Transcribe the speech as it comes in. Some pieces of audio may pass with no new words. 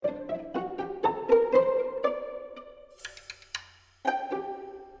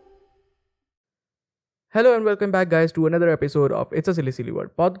Hello and welcome back, guys, to another episode of It's a Silly Silly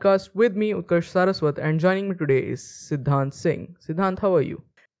Word podcast with me, Utkarsh Saraswat, and joining me today is Siddhant Singh. Siddhant, how are you?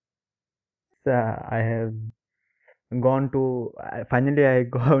 I have gone to finally I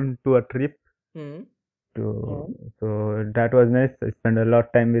gone to a trip Hmm. to so that was nice. I spent a lot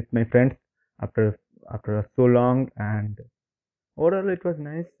of time with my friends after so long, and overall it was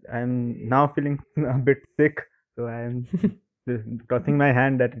nice. I'm now feeling a bit sick, so I'm just crossing my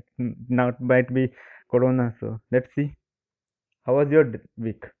hand that it now might be corona. So let's see. How was your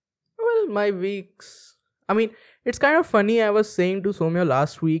week? Well, my weeks. I mean, it's kind of funny. I was saying to Somya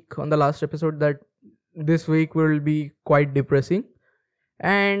last week on the last episode that this week will be quite depressing.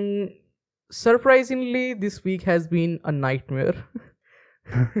 And surprisingly, this week has been a nightmare.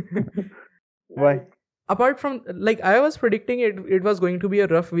 Why? Apart from, I was predicting it was going to be a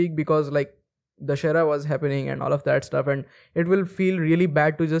rough week because, Dashera was happening and all of that stuff, and it will feel really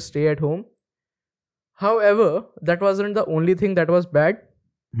bad to just stay at home. However, that wasn't the only thing that was bad.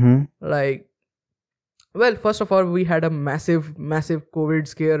 Hmm. Like, well, first of all, we had a massive COVID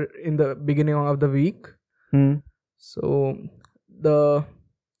scare in the beginning of the week. Hmm. So, the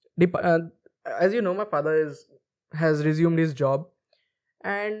as you know, my father has resumed his job,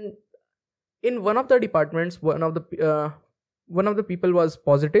 and in one of the departments, one of the people was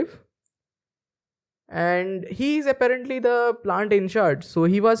positive, and he is apparently the plant in charge. So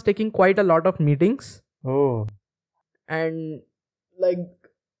he was taking quite a lot of meetings, Oh. and like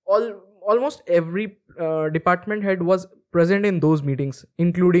almost every department head was present in those meetings,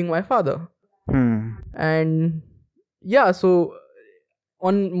 including my father. Hmm. And yeah, so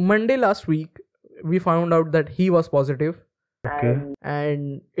on Monday last week, we found out that he was positive, Okay.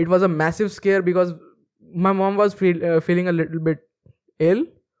 and it was a massive scare because my mom was feeling a little bit ill.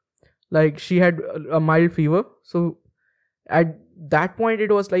 Like, she had a mild fever. So at that point, it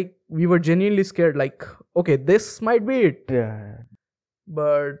was like we were genuinely scared. Like, okay, this might be it. Yeah.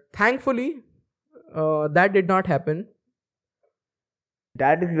 But thankfully, that did not happen.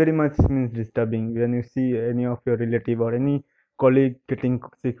 That is very much means disturbing when you see any of your relative or any colleague getting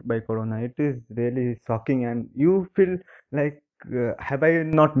sick by corona. It is really shocking, and you feel like, have I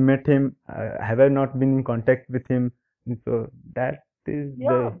not met him? Have I not been in contact with him? And so that is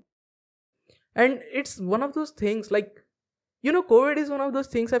Yeah. And it's one of those things, like, COVID is one of those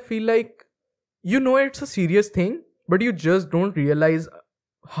things I feel like, it's a serious thing, but you just don't realize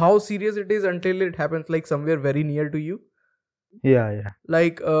how serious it is until it happens, like, somewhere very near to you. yeah.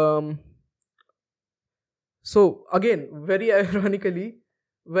 Like, so again, very ironically,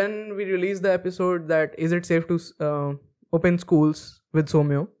 when we released the episode that is it safe to open schools with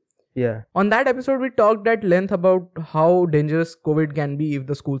Somyo, Yeah. on that episode we talked at length about how dangerous COVID can be if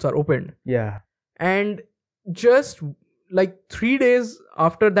the schools are opened. Yeah. And just like 3 days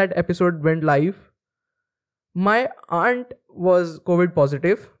after that episode went live, my aunt was COVID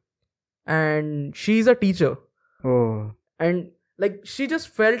positive, and she's a teacher. Oh. And like, she just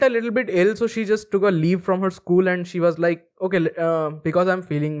felt a little bit ill, so she just took a leave from her school, and she was like, okay, because I'm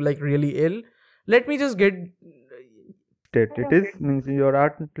feeling like really ill, let me just get. State. It is means your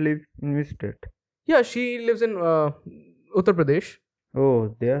aunt lives in which state? Yeah, she lives in Uttar Pradesh.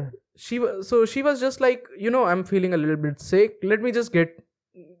 Oh, there. She was just like, I'm feeling a little bit sick, let me just get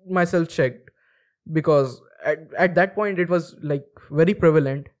myself checked, because at that point it was like very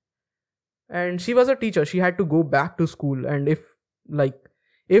prevalent. And she was a teacher, she had to go back to school, and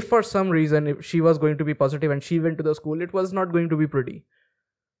if for some reason if she was going to be positive and she went to the school, it was not going to be pretty.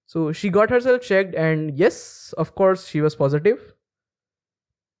 So she got herself checked, and yes, of course, she was positive.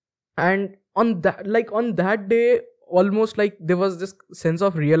 And on that day, almost like there was this sense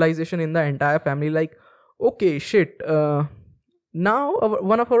of realization in the entire family, like, okay, shit, now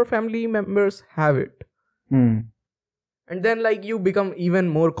one of our family members have it. Hmm. And then, like, you become even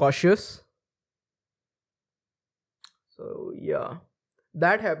more cautious. So yeah,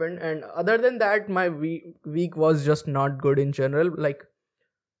 that happened. And other than that, my week was just not good in general. Like,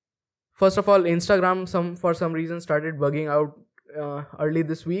 first of all, Instagram for some reason started bugging out early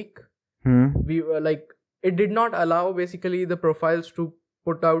this week. Hmm. We were like, it did not allow basically the profiles to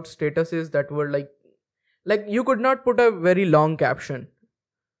put out statuses that were like you could not put a very long caption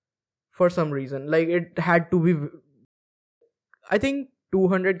for some reason. Like, it had to be, I think,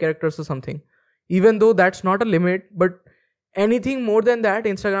 200 characters or something, even though that's not a limit. But anything more than that,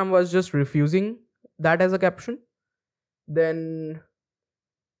 Instagram was just refusing that as a caption. Then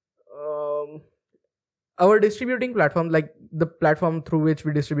our distributing platform, like the platform through which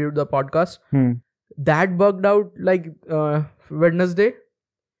we distribute the podcast, Hmm. that bugged out like Wednesday.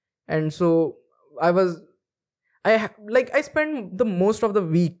 And so I spent the most of the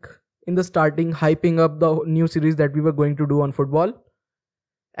week in the starting, hyping up the new series that we were going to do on football.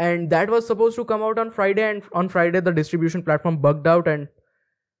 And that was supposed to come out on Friday, and on Friday the distribution platform bugged out and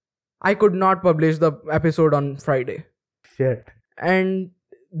I could not publish the episode on Friday. Shit. And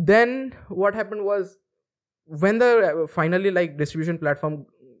then what happened was, when the finally like distribution platform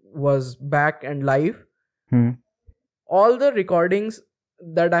was back and live, Hmm. all the recordings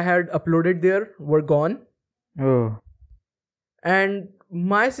that I had uploaded there were gone, Oh. and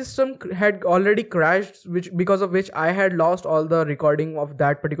my system had already crashed, because of which I had lost all the recording of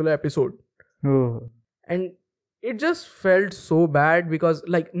that particular episode. Oh. And it just felt so bad, because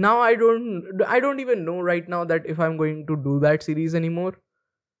like now I don't even know right now that if I'm going to do that series anymore,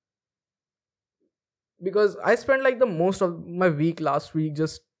 because I spent like the most of my week last week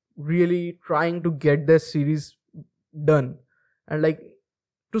just really trying to get this series done, and like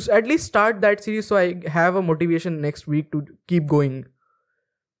to at least start that series so I have a motivation next week to keep going.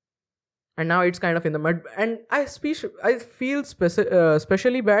 And now it's kind of in the mud, and I feel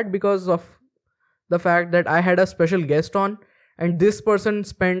especially bad because of the fact that I had a special guest on, and this person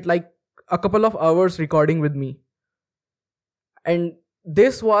spent like a couple of hours recording with me, and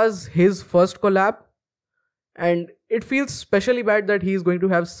this was his first collab, and it feels especially bad that he is going to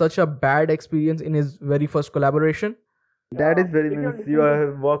have such a bad experience in his very first collaboration. That is very means you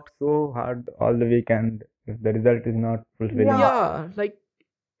have worked so hard all the weekend. If the result is not fulfilling. Yeah, like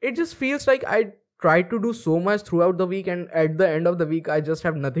it just feels like I tried to do so much throughout the week, and at the end of the week I just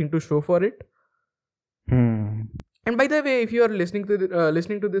have nothing to show for it. Hmm. And by the way, if you are listening to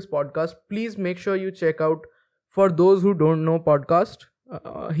this podcast, please make sure you check out. For those who don't know podcast,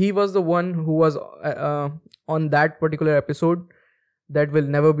 he was the one who was on that particular episode that will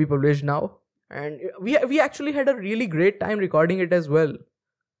never be published now, and we actually had a really great time recording it as well.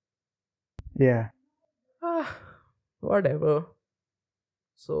 Yeah. Whatever.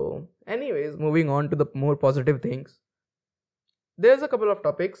 So, anyways, moving on to the more positive things. There's a couple of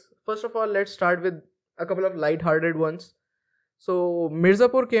topics. First of all, let's start with a couple of light-hearted ones. So,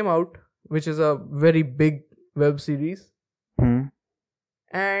 Mirzapur came out, which is a very big web series, Hmm.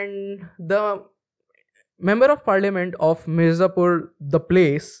 and the member of parliament of Mirzapur, the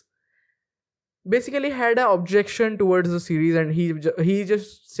place, basically had an objection towards the series, and he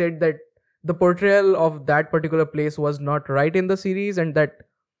just said that the portrayal of that particular place was not right in the series, and that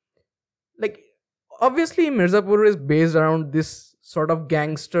like obviously Mirzapur is based around this sort of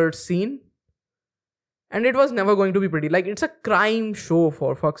gangster scene, and it was never going to be pretty. Like it's a crime show,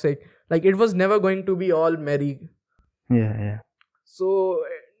 for fuck's sake. Like it was never going to be all merry. Yeah. Yeah. So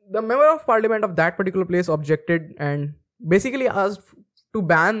the member of parliament of that particular place objected and basically asked to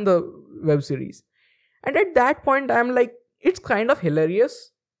ban the web series. And at that point I'm like, it's kind of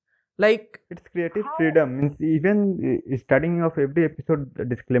hilarious. Like It's creative freedom. Means even starting of every episode, the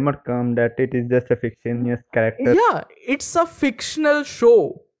disclaimer come that it is just a fictitious character. yeah, it's a fictional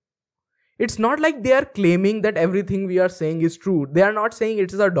show. It's not like they are claiming that everything we are saying is true. They are not saying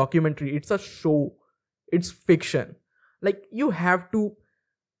it is a documentary. It's a show. It's fiction. Like you have to,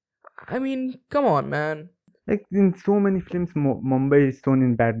 I mean, come on, man. Like in so many films, Mumbai is shown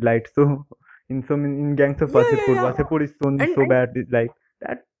in bad light. So in so many in Gangs of Yeah, Wasseypur, yeah. Wasseypur is shown And- so bad. It's like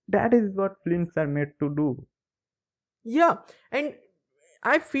that. That is what films are made to do. Yeah, and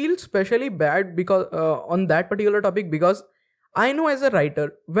I feel especially bad because on that particular topic, because I know as a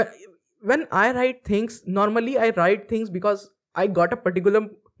writer, when I write things, normally I write things because I got a particular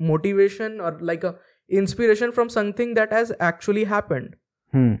motivation or like a inspiration from something that has actually happened.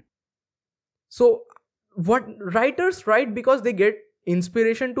 Hmm. So what writers write because they get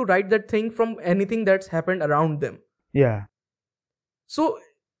inspiration to write that thing from anything that's happened around them. Yeah. So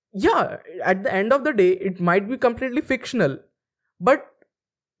yeah, at the end of the day, it might be completely fictional, but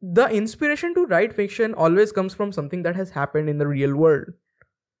the inspiration to write fiction always comes from something that has happened in the real world.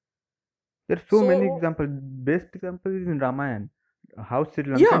 There are so many So- examples. Best example is in Ramayana. How Sri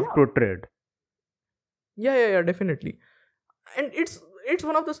Lanka Yeah. is portrayed. Yeah, definitely. And it's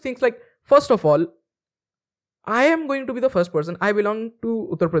one of those things like, first of all, I am going to be the first person. I belong to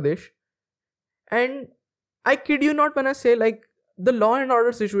Uttar Pradesh, and I kid you not when I say like the law and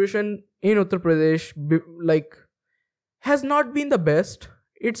order situation in Uttar Pradesh like has not been the best.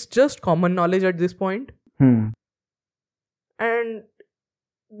 It's just common knowledge at this point. Hmm. And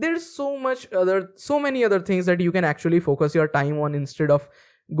there's so many other things that you can actually focus your time on instead of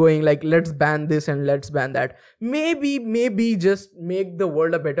going like, let's ban this and let's ban that. Maybe just make the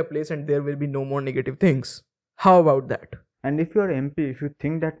world a better place and there will be no more negative things. How about that? And if you are MP, if you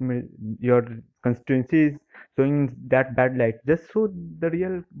think that your constituency is showing that bad light, just do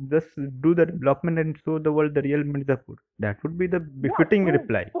the development and show the world the real Mirzapur. That would be the befitting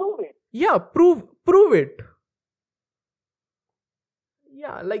reply. Yeah, prove it.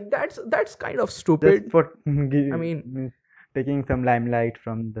 Yeah, like that's kind of Just stupid. for I mean, means taking some limelight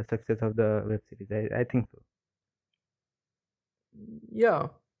from the success of the web series. I think so. yeah.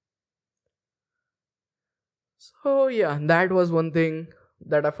 So yeah, that was one thing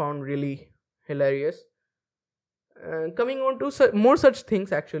that I found really hilarious. Coming on to more such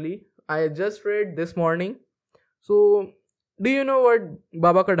things, actually, I just read this morning. So, do you know what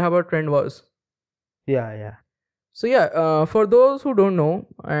Baba Ka Dhaba trend was? Yeah, yeah. So yeah, for those who don't know,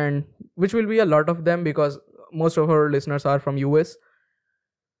 and which will be a lot of them because most of our listeners are from US.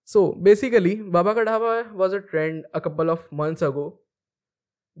 So basically, Baba Ka Dhaba was a trend a couple of months ago.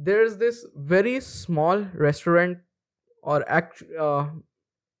 There's this very small restaurant, or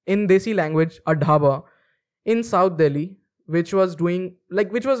in Desi language, a dhaba in South Delhi, which was doing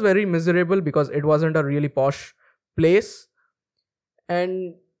which was very miserable because it wasn't a really posh place,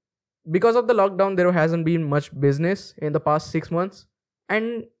 and because of the lockdown, there hasn't been much business in the past 6 months,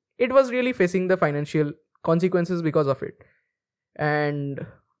 and it was really facing the financial consequences because of it. And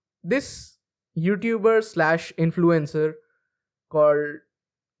this YouTuber slash influencer called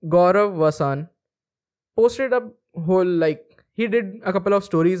Gaurav Vasan posted a whole he did a couple of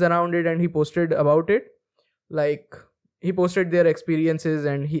stories around it and he posted about it. Like he posted their experiences,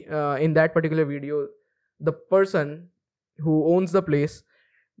 and he in that particular video, the person who owns the place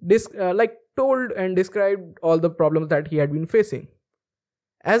told and described all the problems that he had been facing.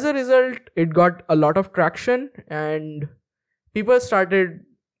 As a result, it got a lot of traction, and people started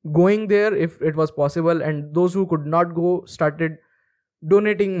going there if it was possible, and those who could not go started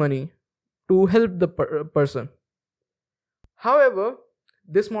donating money to help the person. However,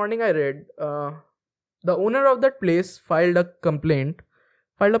 this morning I read the owner of that place filed a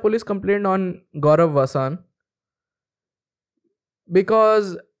police complaint on Gaurav Vasan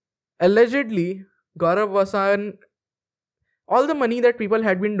because allegedly Gaurav Vasan, all the money that people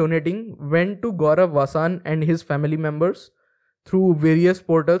had been donating went to Gaurav Vasan and his family members through various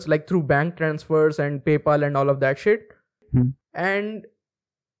portals, like through bank transfers and PayPal and all of that shit. Hmm. And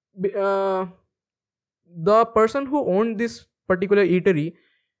uh, the person who owned this particular eatery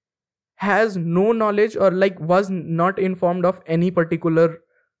has no knowledge, or was not informed of any particular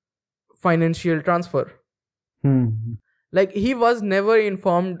financial transfer. Hmm. Like he was never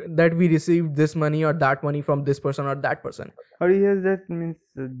informed that we received this money or that money from this person or that person. Or he has that means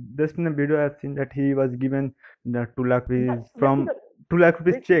just in the video I've seen that he was given the 2 lakh rupees from 2 lakh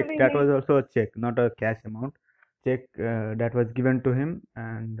rupees check. That was also a check, not a cash amount. Check that was given to him,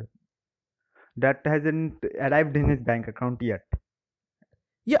 and that hasn't arrived in his bank account yet.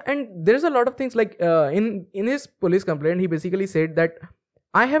 Yeah, and there's a lot of things in his police complaint, he basically said that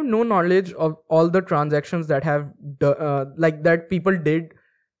I have no knowledge of all the transactions that that people did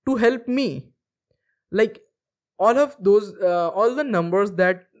to help me. Like all of those, all the numbers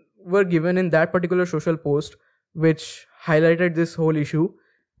that were given in that particular social post, which highlighted this whole issue,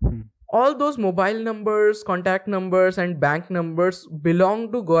 Hmm. all those mobile numbers, contact numbers, and bank numbers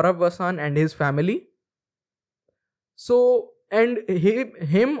belong to Gaurav Vasan and his family. So, and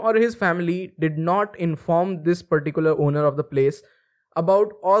him or his family did not inform this particular owner of the place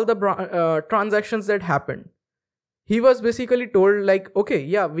about all the transactions that happened. He was basically told, like, okay,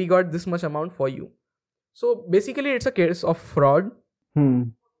 yeah, we got this much amount for you. So basically, it's a case of fraud. Hmm.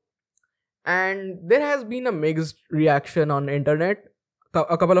 And there has been a mixed reaction on internet.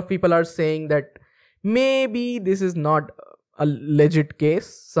 A couple of people are saying that maybe this is not a legit case.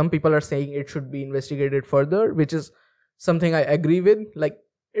 Some people are saying it should be investigated further, which is something I agree with. Like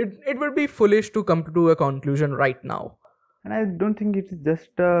it would be foolish to come to a conclusion right now. And I don't think it's just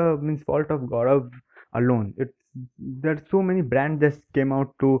means fault of Gaurav alone. It's there's so many brands just came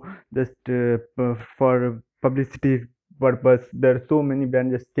out to just for publicity purpose. There are so many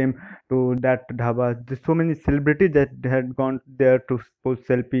brands just came to that dhaba. There's so many celebrities that had gone there to post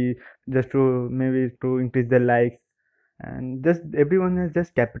selfie just to maybe to increase their likes. And just everyone has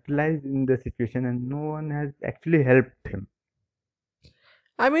just capitalized in the situation, and no one has actually helped him.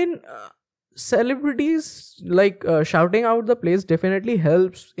 I mean, celebrities shouting out the place definitely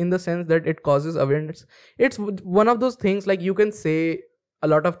helps in the sense that it causes awareness. It's one of those things, like you can say a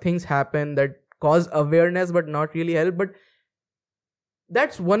lot of things happen that cause awareness but not really help, but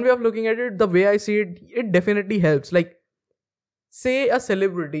that's one way of looking at it. The way I see it, it definitely helps. Like, say a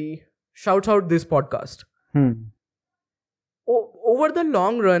celebrity shouts out this podcast. Hmm. Over the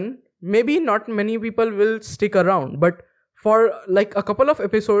long run, maybe not many people will stick around, but for like a couple of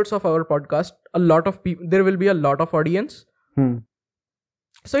episodes of our podcast, a lot of people, there will be a lot of audience. Hmm.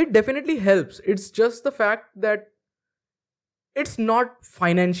 So it definitely helps. It's just the fact that it's not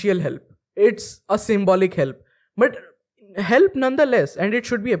financial help, it's a symbolic help, but help nonetheless, and it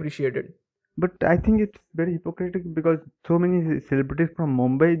should be appreciated. But I think it's very hypocritical because so many celebrities from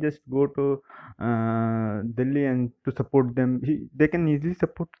Mumbai just go to Delhi and to support them. They can easily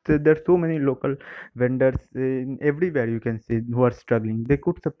support. There are so many local vendors in everywhere you can see who are struggling. They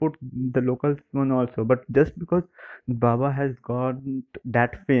could support the local one also. But just because Baba has got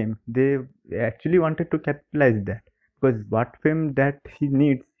that fame, they actually wanted to capitalize that because what fame that he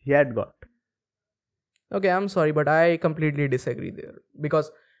needs, he had got. Okay, I'm sorry, but I completely disagree there,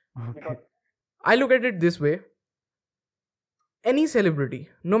 because Okay. I look at it this way: any celebrity,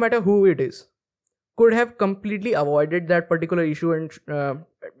 no matter who it is, could have completely avoided that particular issue, and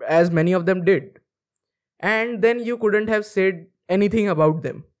as many of them did, and then you couldn't have said anything about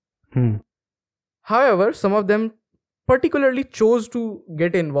them. Hmm. However, some of them particularly chose to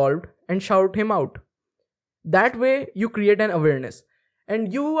get involved and shout him out. That way, you create an awareness.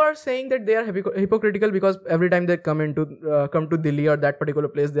 And you are saying that they are hypocritical because every time they come to Delhi or that particular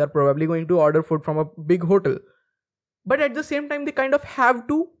place, they are probably going to order food from a big hotel. But at the same time, they kind of have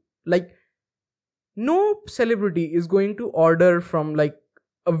to, like, no celebrity is going to order from like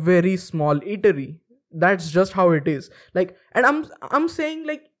a very small eatery. That's just how it is. Like, and I'm saying,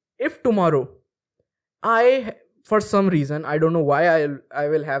 like, if tomorrow I, for some reason, I don't know why I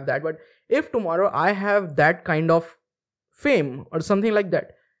will have that, but if tomorrow I have that kind of fame or something like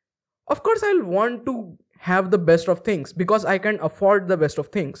that, of course I'll want to have the best of things because I can afford the best of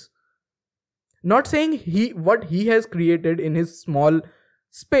things. Not saying what he has created in his small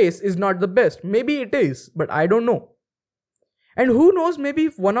space is not the best. Maybe it is, but I don't know. And who knows, maybe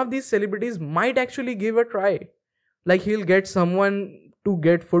if one of these celebrities might actually give a try. Like, he'll get someone to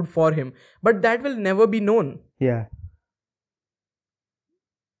get food for him, but that will never be known. Yeah.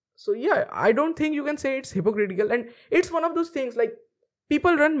 So yeah, I don't think you can say it's hypocritical. And it's one of those things, like,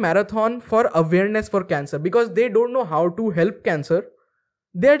 people run marathon for awareness for cancer because they don't know how to help cancer.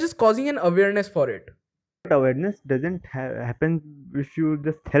 They are just causing an awareness for it. But awareness doesn't happen if you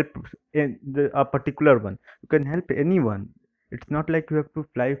just help a particular one. You can help anyone. It's not like you have to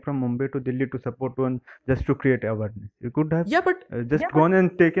fly from Mumbai to Delhi to support one just to create awareness. You could have Yeah, but just gone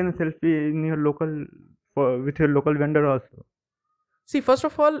and taken a selfie in your with your local vendor also. see, first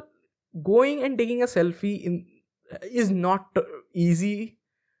of all, going and taking a selfie is not easy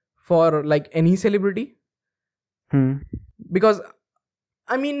for like any celebrity. Because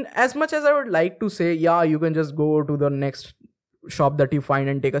I mean, as much as I would like to say, yeah, you can just go to the next shop that you find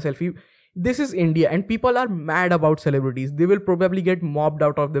and take a selfie. This is India, and people are mad about celebrities. They will probably get mobbed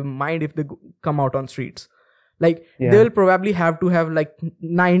out of their mind if they come out on streets. Like, Yeah. they will probably have to have like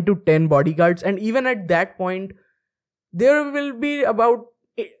 9 to 10 bodyguards, and even at that point, there will be about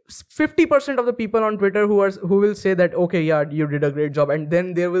 50% of the people on Twitter who will say that, okay, yeah, you did a great job, and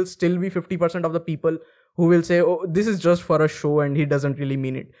then there will still be 50% of the people who will say, oh, this is just for a show and he doesn't really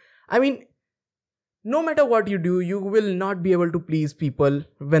mean it. I mean, no matter what you do, you will not be able to please people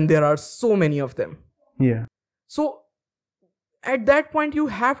when there are so many of them. Yeah. So at that point, you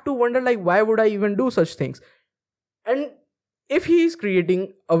have to wonder, like, why would I even do such things? And if he is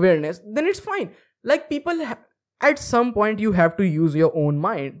creating awareness, then it's fine. Like, people at some point you have to use your own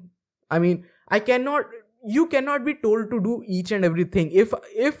mind. I mean, you cannot be told to do each and everything.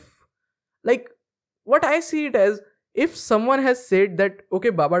 If like, what I see it as, if someone has said that, okay,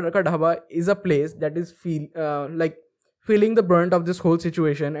 Baba Ka Dhaba is a place that is feeling the brunt of this whole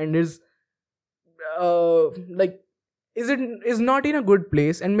situation and is is not in a good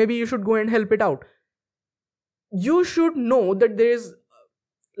place, and maybe you should go and help it out. You should know that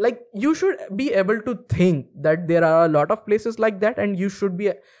you should be able to think that there are a lot of places like that, and you should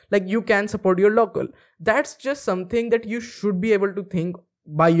be like, you can support your local. That's just something that you should be able to think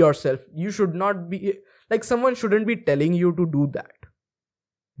by yourself. You should not be like, someone shouldn't be telling you to do that.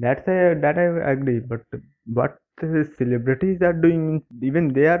 That I agree, but what the celebrities are doing,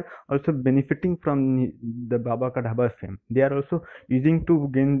 even they are also benefiting from the Baba Ka Dhaba fame. They are also using to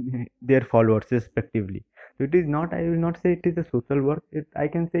gain their followers respectively. So it is not, I will not say it is a social work. I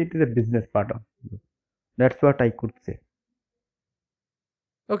can say it is a business part of it. That's what I could say.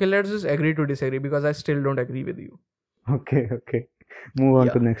 Okay, let's just agree to disagree, because I still don't agree with you. Okay. Move on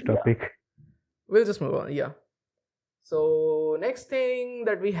to next Yeah. topic. We'll just move on. Yeah. So next thing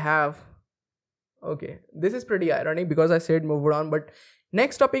that we have, okay, this is pretty ironic because I said move on, but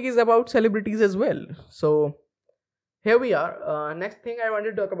next topic is about celebrities as well. So here we are. Next thing I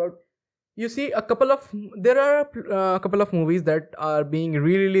wanted to talk about. You see, there are a couple of movies that are being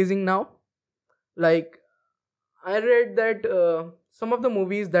re-releasing now. Like, I read that some of the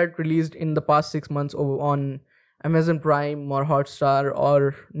movies that released in the past 6 months on Amazon Prime or Hotstar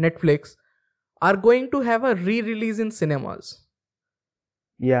or Netflix are going to have a re-release in cinemas.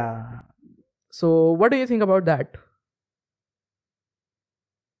 Yeah, So what do you think about that?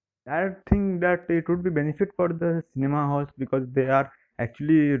 I think that it would be benefit for the cinema halls because they are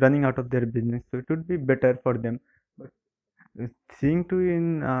actually running out of their business, so it would be better for them. But seeing to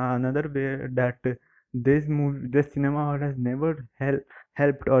in another way that this cinema hall has never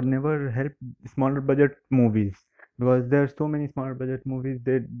helped or never helped smaller budget movies, because there are so many smaller budget movies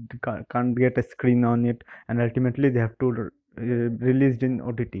they can't get a screen on it, and ultimately they have to released in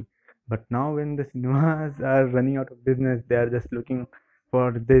OTT. But now when the cinemas are running out of business, they are just looking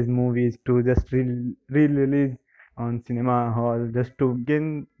for these movies to just re-release on cinema hall just to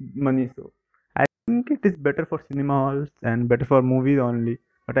gain money. So I think it is better for cinema halls and better for movies only,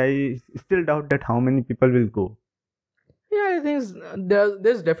 but I still doubt that how many people will go. Yeah, I think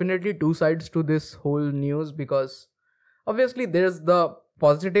there's definitely two sides to this whole news, because obviously there's the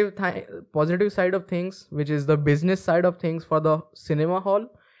positive side of things, which is the business side of things for the cinema hall.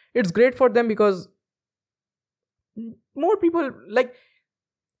 It's great for them because more people, like,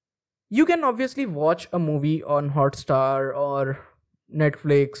 you can obviously watch a movie on Hotstar or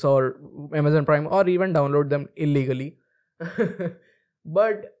Netflix or Amazon Prime, or even download them illegally.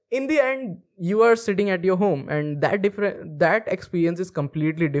 But in the end, you are sitting at your home, and that experience is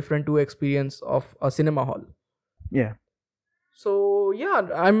completely different to experience of a cinema hall. Yeah, So yeah,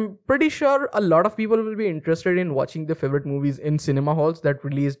 I'm pretty sure a lot of people will be interested in watching their favorite movies in cinema halls that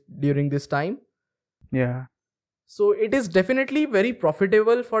released during this time. yeah, So it is definitely very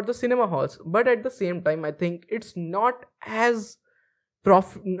profitable for the cinema halls, but at the same time, I think it's not as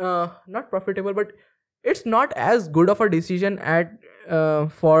not profitable, but it's not as good of a decision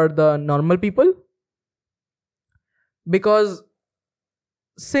for the normal people, because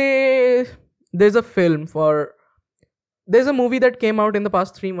say there's a film for there's a movie that came out in the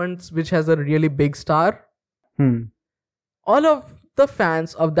past 3 months which has a really big star. hmm, All of the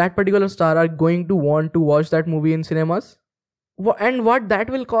fans of that particular star are going to want to watch that movie in cinemas. And what that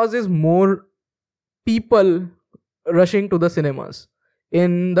will cause is more people rushing to the cinemas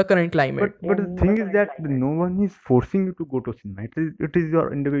in the current climate. but the thing is that no one is forcing you to go to cinema. It is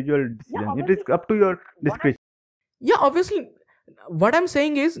your individual decision. It is up to your discretion. Yeah, obviously, what I'm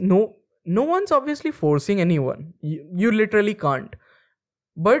saying is no one's obviously forcing anyone. You literally can't.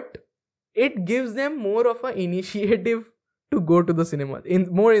 But it gives them more of an initiative to go to the cinema,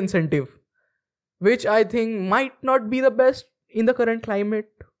 more incentive, which I think might not be the best in the current climate.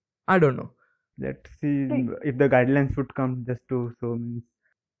 I don't know. Let's see if the guidelines would come just to so means.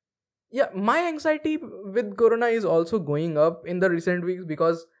 Yeah, my anxiety with corona is also going up in the recent weeks,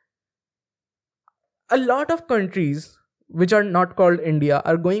 because a lot of countries which are not called India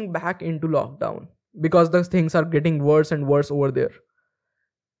are going back into lockdown because the things are getting worse and worse over there.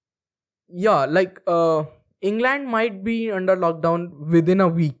 Yeah, like England might be under lockdown within a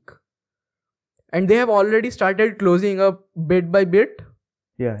week, and they have already started closing up bit by bit.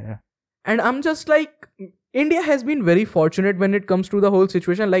 Yeah, yeah. And I'm just like, India has been very fortunate when it comes to the whole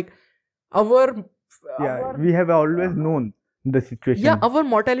situation. Like, our Yeah, we have always known the situation. yeah, our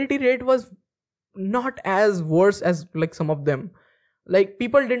mortality rate was not as worse as like some of them. Like,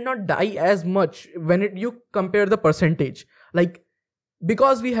 people did not die as much when you compare the percentage. Like,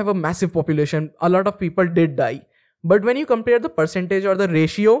 because we have a massive population, a lot of people did die. But when you compare the percentage or the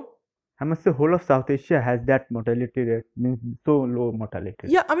ratio, I must say, whole of South Asia has that mortality rate, means so low mortality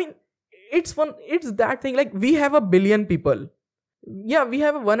rate. yeah, I mean, it's that thing. Like, we have a billion people. Yeah, we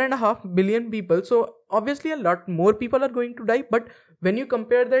have 1.5 billion people. So obviously, a lot more people are going to die. But when you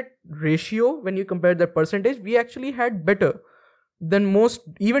compare that ratio, when you compare that percentage, we actually had better than most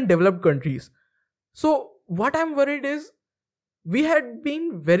even developed countries. So what I'm worried is, we had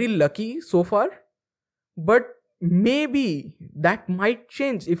been very lucky so far, but maybe that might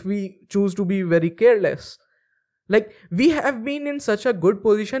change if we choose to be very careless. Like, we have been in such a good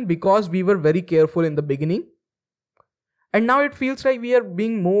position because we were very careful in the beginning, and now it feels like we are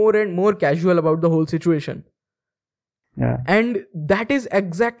being more and more casual about the whole situation. Yeah. And that is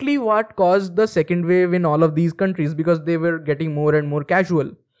exactly what caused the second wave in all of these countries, because they were getting more and more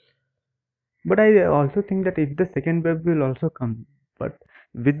casual. But I also think that if the second wave will also come, but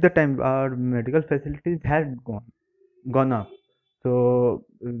with the time our medical facilities had gone up, so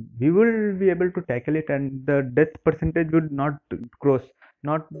we will be able to tackle it, and the death percentage would not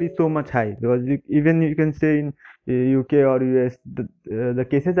be so much high, because even you can say in UK or US the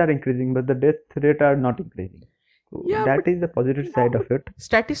cases are increasing, but the death rate are not increasing. So Yeah, that but is the positive side of it.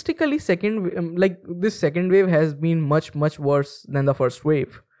 statistically, this second wave has been much worse than the first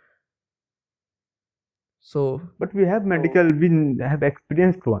wave. So But we have medical, we have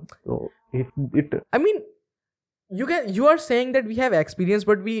experienced one. So if it, I mean, you are saying that we have experience,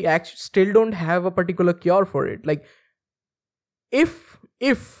 but we actually still don't have a particular cure for it. Like if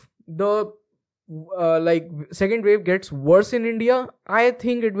the like second wave gets worse in India, I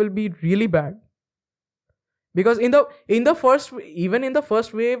think it will be really bad. Because in the first, even in the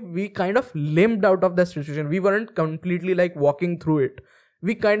first wave, we kind of limped out of that situation. We weren't completely like walking through it.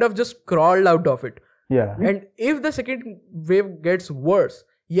 We kind of just crawled out of it. yeah, And if the second wave gets worse,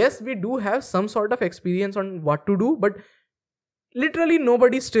 yes, we do have some sort of experience on what to do, but literally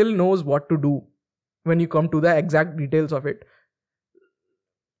nobody still knows what to do when you come to the exact details of it.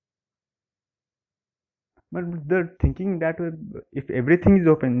 but the thinking that if everything is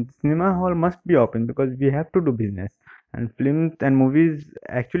open, cinema hall must be open because we have to do business. And films and movies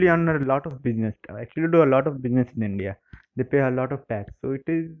actually earn a lot of business. Actually, do a lot of business in India. They pay a lot of tax. So it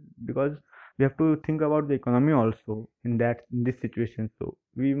is because we have to think about the economy also in this situation. So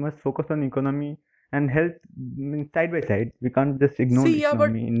we must focus on economy and health, side by side. We can't just ignore See, yeah,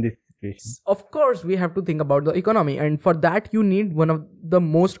 but economy in this situation. of course we have to think about the economy, and for that you need one of the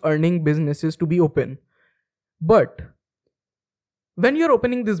most earning businesses to be open. But when you're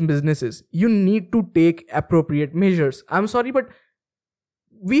opening these businesses, you need to take appropriate measures. I'm sorry, but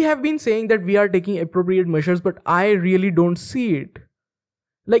we have been saying that we are taking appropriate measures, but I really don't see it.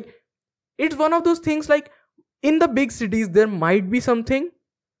 Like, it's one of those things like in the big cities, there might be something,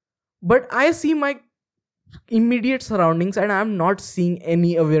 but I see my immediate surroundings and I'm not seeing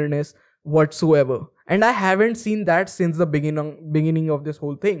any awareness whatsoever. And I haven't seen that since the beginning of this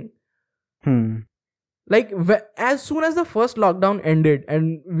whole thing. Hmm. Like as soon as the first lockdown ended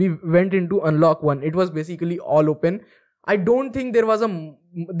and we went into unlock 1, it was basically all open. I don't think there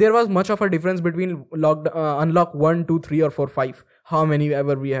was much of a difference between unlock 1, 2, 3, or 4, 5, how many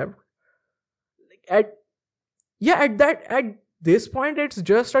ever we have. Like at this point, it's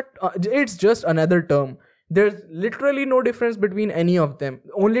just another term. There's literally no difference between any of them.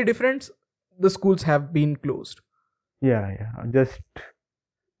 Only difference, the schools have been closed. Yeah, just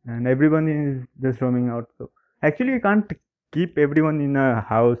and everyone is just roaming out. So actually, you can't keep everyone in a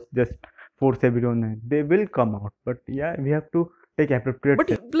house. Just force everyone. They will come out, but yeah, we have to take appropriate But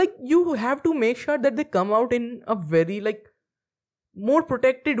steps. like you have to make sure that they come out in a very like more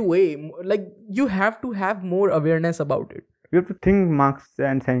protected way. Like you have to have more awareness about it. We have to think masks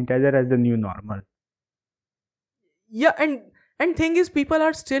and sanitizer as the new normal. Yeah, and thing is, people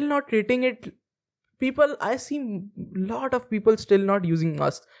are still not treating it. People, I see lot of people still not using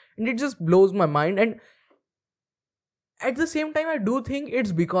masks, and it just blows my mind. And at the same time, I do think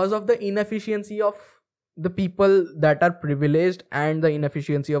it's because of the inefficiency of the people that are privileged and the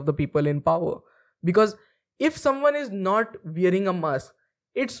inefficiency of the people in power. Because if someone is not wearing a mask,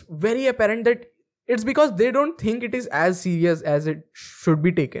 it's very apparent that it's because they don't think it is as serious as it should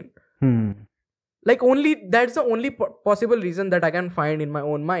be taken. Hmm. Like, only that's the only possible reason that I can find in my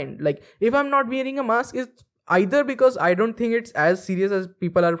own mind. Like, if I'm not wearing a mask, it's either because I don't think it's as serious as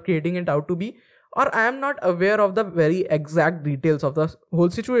people are creating it out to be, or I am not aware of the very exact details of the whole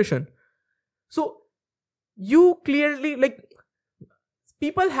situation. So you clearly, like,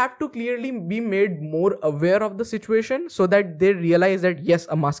 people have to clearly be made more aware of the situation so that they realize that yes,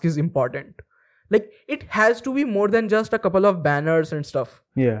 a mask is important. Like, it has to be more than just a couple of banners and stuff.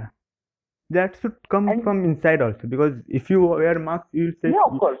 Yeah. That should come from inside also, because if you wear masks, you will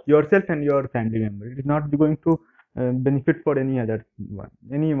save yourself and your family member. It is not going to benefit for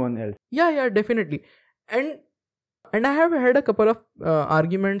anyone else. Yeah, definitely. And I have had a couple of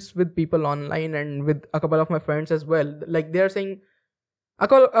arguments with people online and with a couple of my friends as well. Like, they are saying a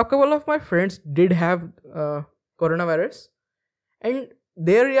couple of my friends did have coronavirus, and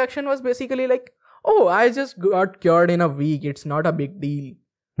their reaction was basically like, oh, I just got cured in a week, it's not a big deal.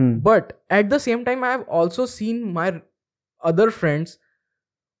 But at the same time, I have also seen my other friends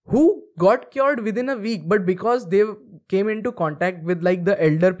who got cured within a week, but because they came into contact with like the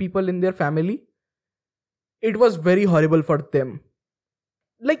elder people in their family, it was very horrible for them.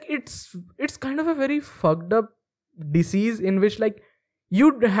 Like, it's kind of a very fucked up disease in which, like,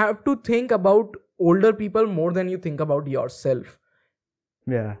 you'd have to think about older people more than you think about yourself.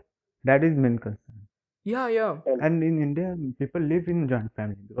 Yeah, that is main concern. Yeah. And in India, people live in joint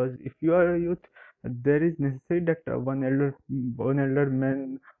family, because if you are a youth, there is necessary that one elder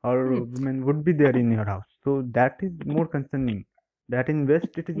man or woman would be there in your house. So that is more concerning. That in West,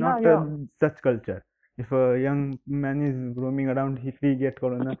 it is not such culture. If a young man is roaming around, if he get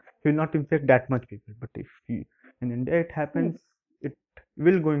corona, he will not infect that much people. But if in India it happens, it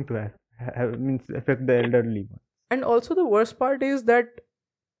will going to means affect the elderly one. And also the worst part is that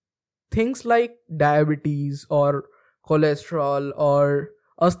things like diabetes or cholesterol or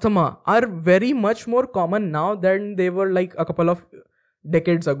asthma are very much more common now than they were like a couple of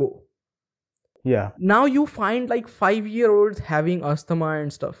decades ago. Yeah. Now you find like 5-year-olds having asthma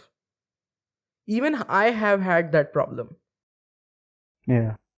and stuff. Even I have had that problem.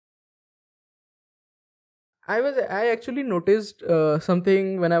 Yeah. I actually noticed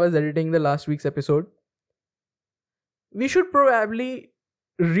something when I was editing the last week's episode. We should probably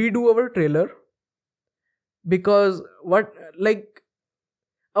redo our trailer, because our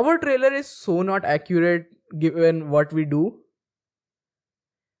trailer is so not accurate given what we do.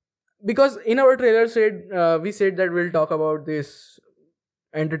 Because in our trailer we said that we'll talk about this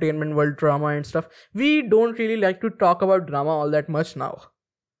entertainment world drama and stuff. We don't really like to talk about drama all that much now.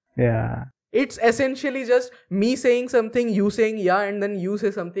 Yeah. It's essentially just me saying something, you saying yeah, and then you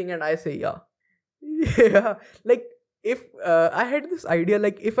say something and I say yeah. Yeah, like if I had this idea,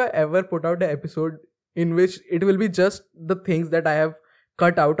 like if I ever put out an episode in which it will be just the things that I have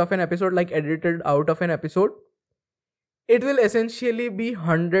cut out of an episode, like edited out of an episode, it will essentially be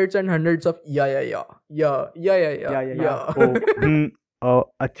hundreds and hundreds of yeah. Oh,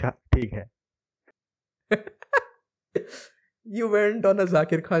 अच्छा ठीक है. You went on a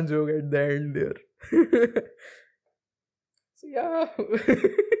Zakir Khan joke at the end there. So yeah.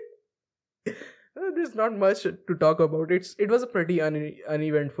 There's not much to talk about. It was a pretty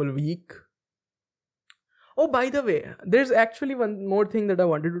uneventful week. Oh, by the way, there's actually one more thing that I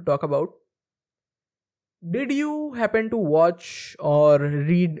wanted to talk about. Did you happen to watch or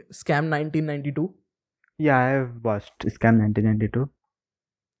read Scam 1992? Yeah, I have watched Scam 1992.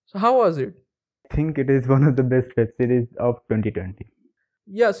 So how was it? I think it is one of the best web series of 2020.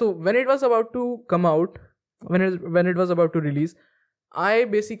 Yeah, so when it was about to come out, when it was about to release, I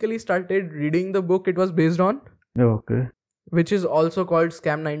basically started reading the book it was based on, Okay. which is also called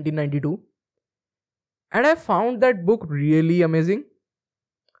Scam 1992. And I found that book really amazing.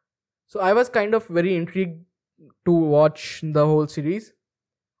 So I was kind of very intrigued to watch the whole series.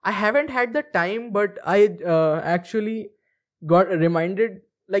 I haven't had the time, but I actually got reminded,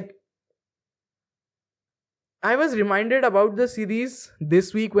 like, I was reminded about the series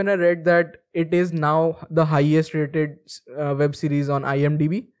this week when I read that it is now the highest rated web series on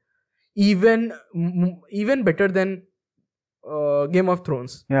IMDb, even better than Game of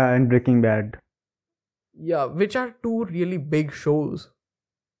Thrones. Yeah, and Breaking Bad. Yeah, which are two really big shows.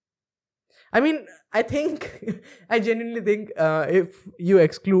 I mean, I think, I genuinely think if you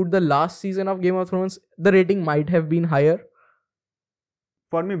exclude the last season of Game of Thrones, the rating might have been higher.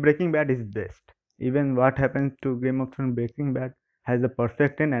 For me, Breaking Bad is best. Even what happens to Game of Thrones, Breaking Bad has a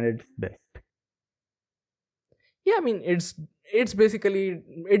perfect end and it's best. Yeah, I mean, it's basically,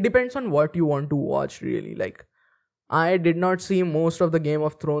 it depends on what you want to watch, really. Like, I did not see most of the Game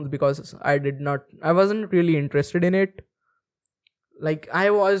of Thrones because I wasn't really interested in it. Like,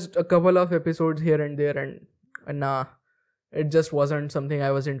 I watched a couple of episodes here and there, and nah, it just wasn't something I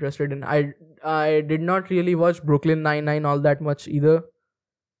was interested in. I did not really watch Brooklyn Nine-Nine all that much either.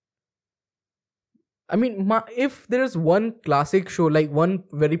 I mean, if there is one classic show, like one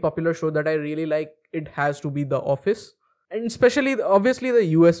very popular show that I really like, it has to be The Office. And especially, obviously, the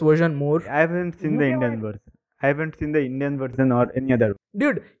US version more. I haven't seen the Indian version. I haven't seen the Indian version or any other.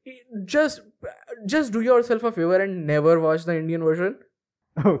 Dude, just do yourself a favor and never watch the Indian version.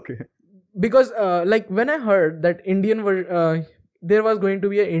 Okay. Because like when I heard that there was going to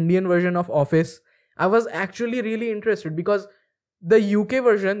be an Indian version of Office, I was actually really interested, because the UK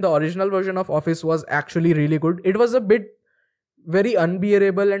version, the original version of Office, was actually really good. It was a bit very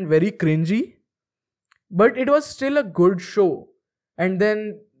unbearable and very cringy, but it was still a good show. And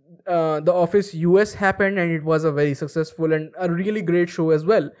then the Office US happened, and it was a very successful and a really great show as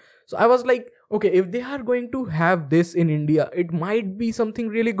well. So I was like, okay, if they are going to have this in India, it might be something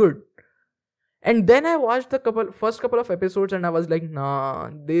really good. And then I watched the first couple of episodes, and I was like, nah,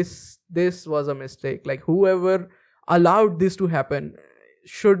 this was a mistake. Like, whoever allowed this to happen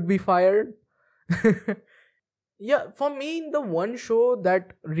should be fired. Yeah, for me, the one show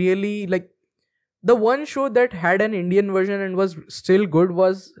that had an Indian version and was still good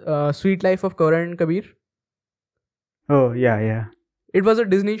was Sweet Life of Karan and Kabir. Oh, yeah. It was a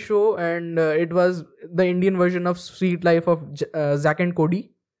Disney show, and it was the Indian version of Sweet Life of Zack and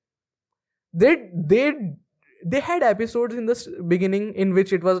Cody. They had episodes in the beginning in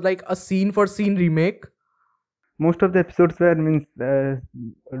which it was like a scene for scene remake. Most of the episodes were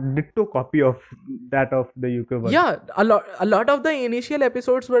ditto copy of that of the UK version. Yeah, a lot of the initial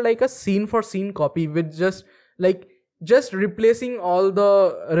episodes were like a scene for scene copy, with just like just replacing all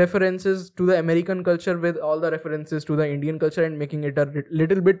the references to the American culture with all the references to the Indian culture and making it a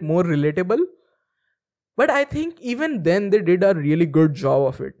little bit more relatable. But I think even then they did a really good job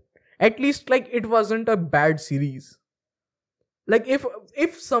of it. At least like it wasn't a bad series. Like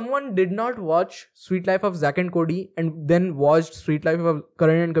if someone did not watch Sweet Life of Zack and Cody and then watched Sweet Life of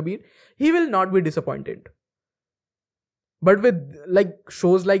Karan and Kabir, he will not be disappointed. But with like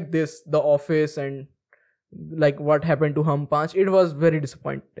shows like this, The Office and like What Happened to Hum Panch, it was very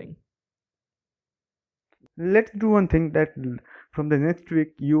disappointing. Let's do one thing, that from the next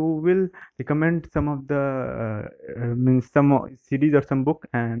week you will recommend some of the means some series or some book,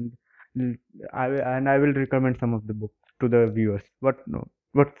 and I will recommend some of the book to the viewers. What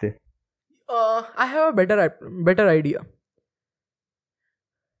say? I have a better idea.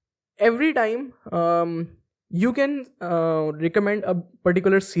 Every time you can recommend a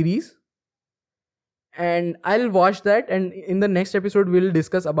particular series and I'll watch that, and in the next episode we'll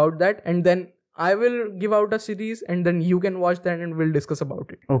discuss about that, and then I will give out a series and then you can watch that and we'll discuss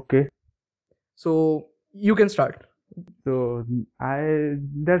about it. Okay. So you can start. So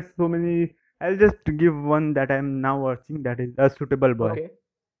there's so many. I'll just give one that I'm now watching, that is A Suitable Boy. Okay.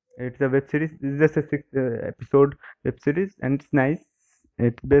 It's a web series. It's just a 6 episode web series, and it's nice.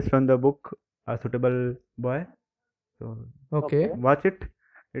 It's based on the book A Suitable Boy. So Okay. watch it.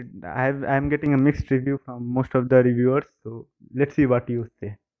 I'm getting a mixed review from most of the reviewers. So let's see what you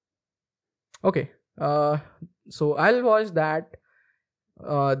say. Okay. So I'll watch that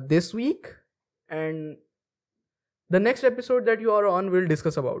this week, and the next episode that you are on, we'll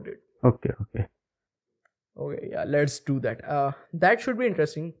discuss about it. Okay. Okay, yeah, let's do that. That should be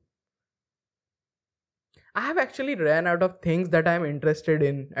interesting. I have actually ran out of things that I'm interested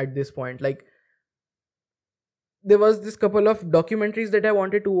in at this point. Like, there was this couple of documentaries that I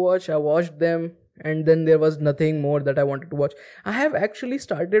wanted to watch. I watched them, and then there was nothing more that I wanted to watch. I have actually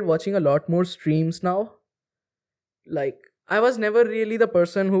started watching a lot more streams now. Like, I was never really the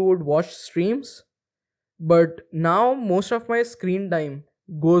person who would watch streams, but now most of my screen time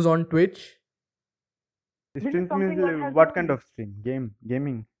goes on Twitch. Stream means what kind of stream?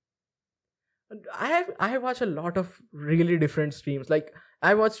 Gaming. I have watched a lot of really different streams. Like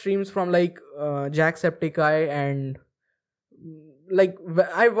I watch streams from like Jacksepticeye, and like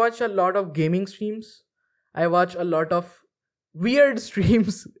I watch a lot of gaming streams. I watch a lot of weird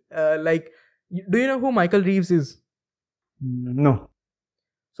streams. Like, do you know who Michael Reeves is? No.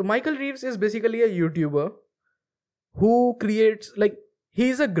 So Michael Reeves is basically a YouTuber who creates, like,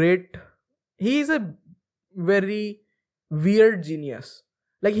 he's a very weird genius.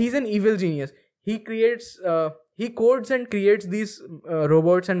 Like, he's an evil genius. He codes and creates these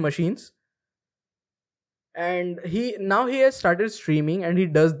robots and machines. And he has started streaming, and he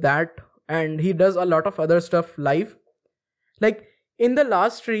does that, and he does a lot of other stuff live. Like in the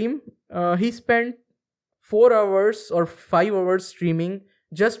last stream, he spent 4 hours or 5 hours streaming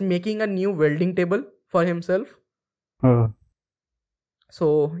just making a new welding table for himself.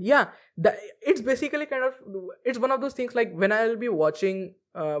 So yeah, it's basically it's one of those things. Like when I'll be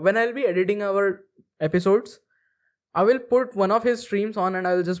editing our episodes, I will put one of his streams on and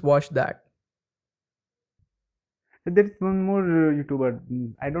I'll just watch that. There is one more YouTuber.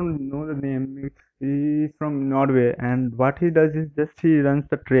 I don't know the name. He's from Norway, and what he does is just he runs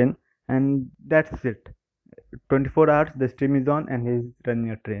the train, and that's it. 24 hours the stream is on, and he's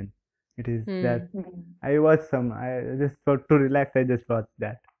running a train. It is that. I just thought to relax. I just watched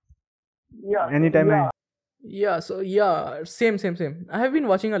that. Yeah. Anytime Yeah. So yeah, same. I have been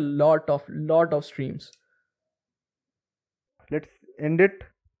watching a lot of streams. Let's end it.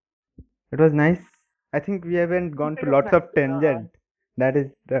 It was nice. I think we haven't gone to lots of tangent. That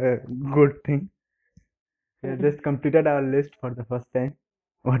is the good thing. We have just completed our list for the first time.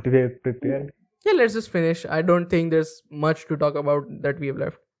 What we have prepared. Yeah, let's just finish. I don't think there's much to talk about that we have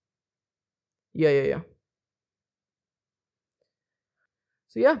left. Yeah.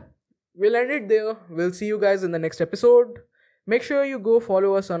 So yeah, we'll end it there. We'll see you guys in the next episode. Make sure you go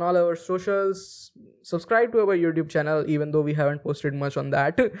follow us on all our socials. Subscribe to our YouTube channel, even though we haven't posted much on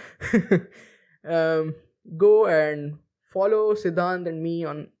that. Go and follow Siddhant and me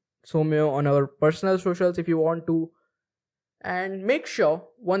on Somyo on our personal socials if you want to. And make sure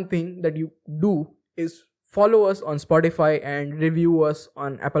one thing that you do is follow us on Spotify and review us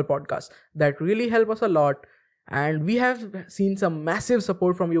on Apple Podcasts. That really help us a lot. And we have seen some massive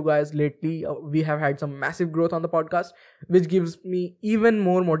support from you guys lately. We have had some massive growth on the podcast, which gives me even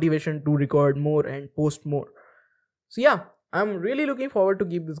more motivation to record more and post more. So yeah, I'm really looking forward to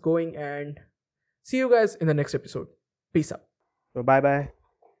keep this going, and see you guys in the next episode. Peace out. So bye bye.